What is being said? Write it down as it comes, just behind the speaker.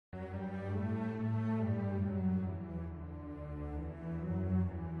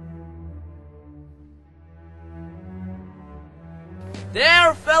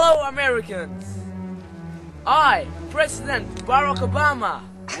Dear fellow Americans, I, President Barack Obama,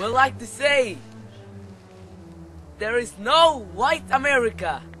 would like to say there is no white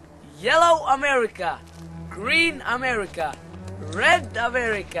America, yellow America, green America, red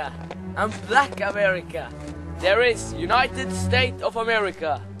America, and black America. There is United States of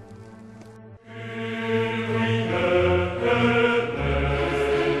America.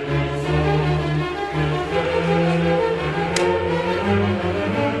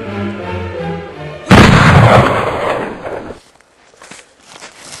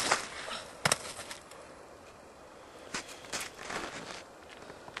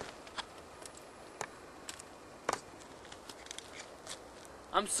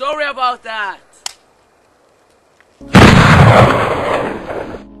 I'm sorry about that.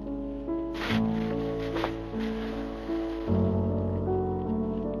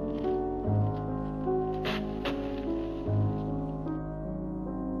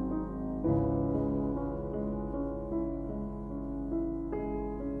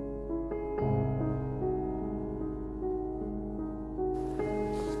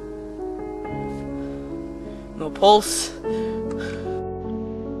 No pulse.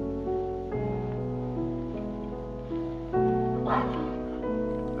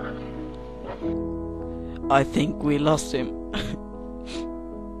 I think we lost him.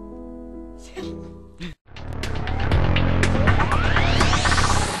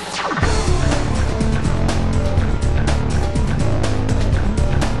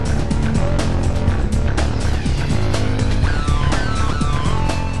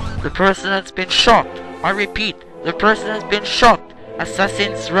 The president's been shot. I repeat, the president's been shot.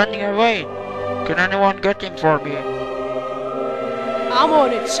 Assassins running away. Can anyone get him for me? I'm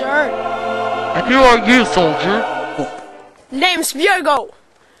on it, sir. And who are you, soldier? Name's Bjergo.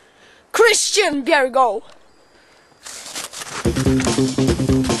 Christian Bjergo.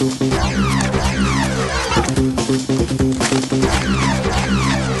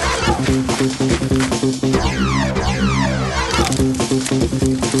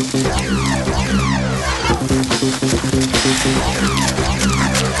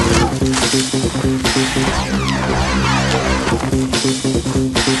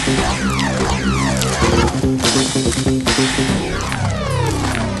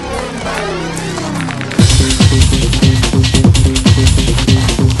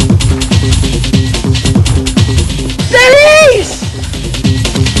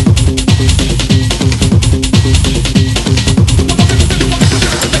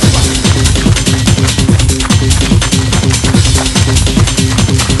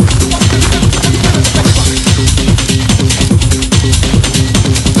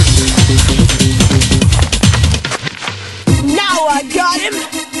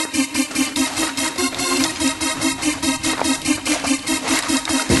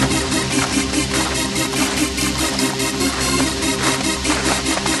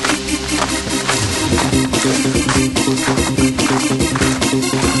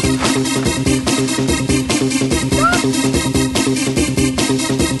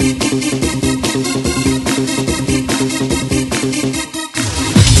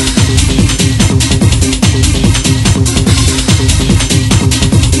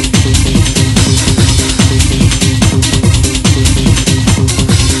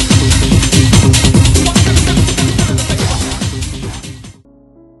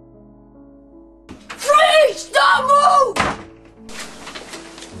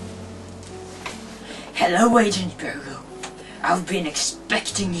 Hello, Agent Bjergo. I've been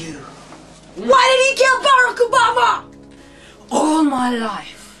expecting you. Why did he kill Barack Obama? All my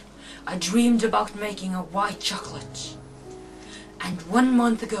life, I dreamed about making a white chocolate. And 1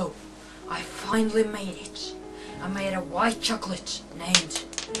 month ago, I finally made it. I made a white chocolate named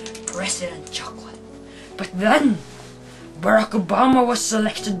President Chocolate. But then, Barack Obama was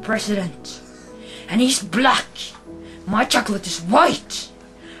selected president. And he's black. My chocolate is white.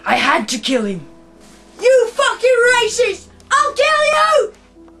 I had to kill him. You fucking racist! I'll kill you!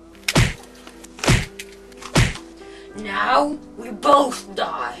 Now, we both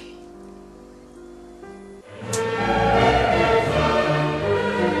die.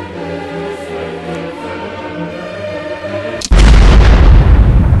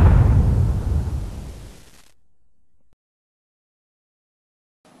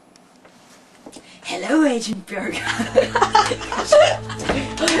 Hello, Agent Bjergo.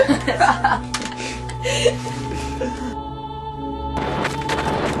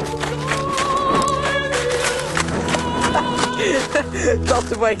 Not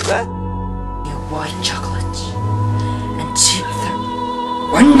to wake that. Your white chocolate until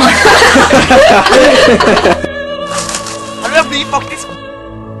 1 month. det blir faktisk...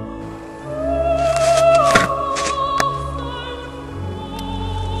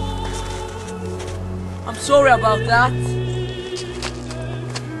 I'm sorry about that.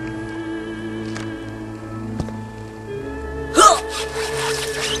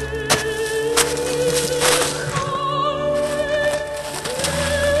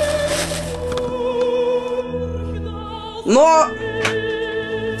 Nå!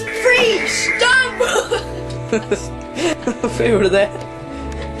 Freeze! Stop! Hvorfor gjorde du det?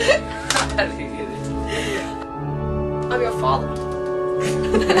 I'm your father.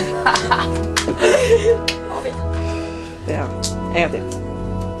 Ja, en gang til.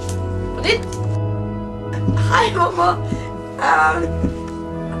 På ditt? Hei, mamma.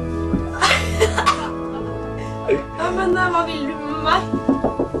 Ja, men hva vil du med meg?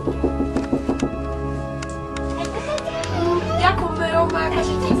 Jeg kommer om kanskje 10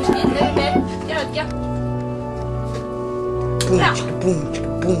 minutter eller mer. Jeg vet ikke. Ja,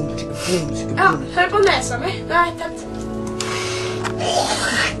 hør på nesa mi. Det er tett.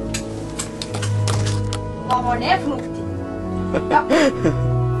 Hva var det for noe? Ja.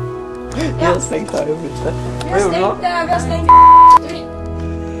 Vi har stengt her ute. Hva gjorde du nå? Vi har stengt.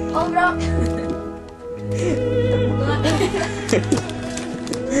 Ha det bra.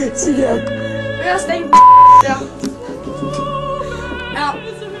 Si det igjen. Vi har stengt. Ja.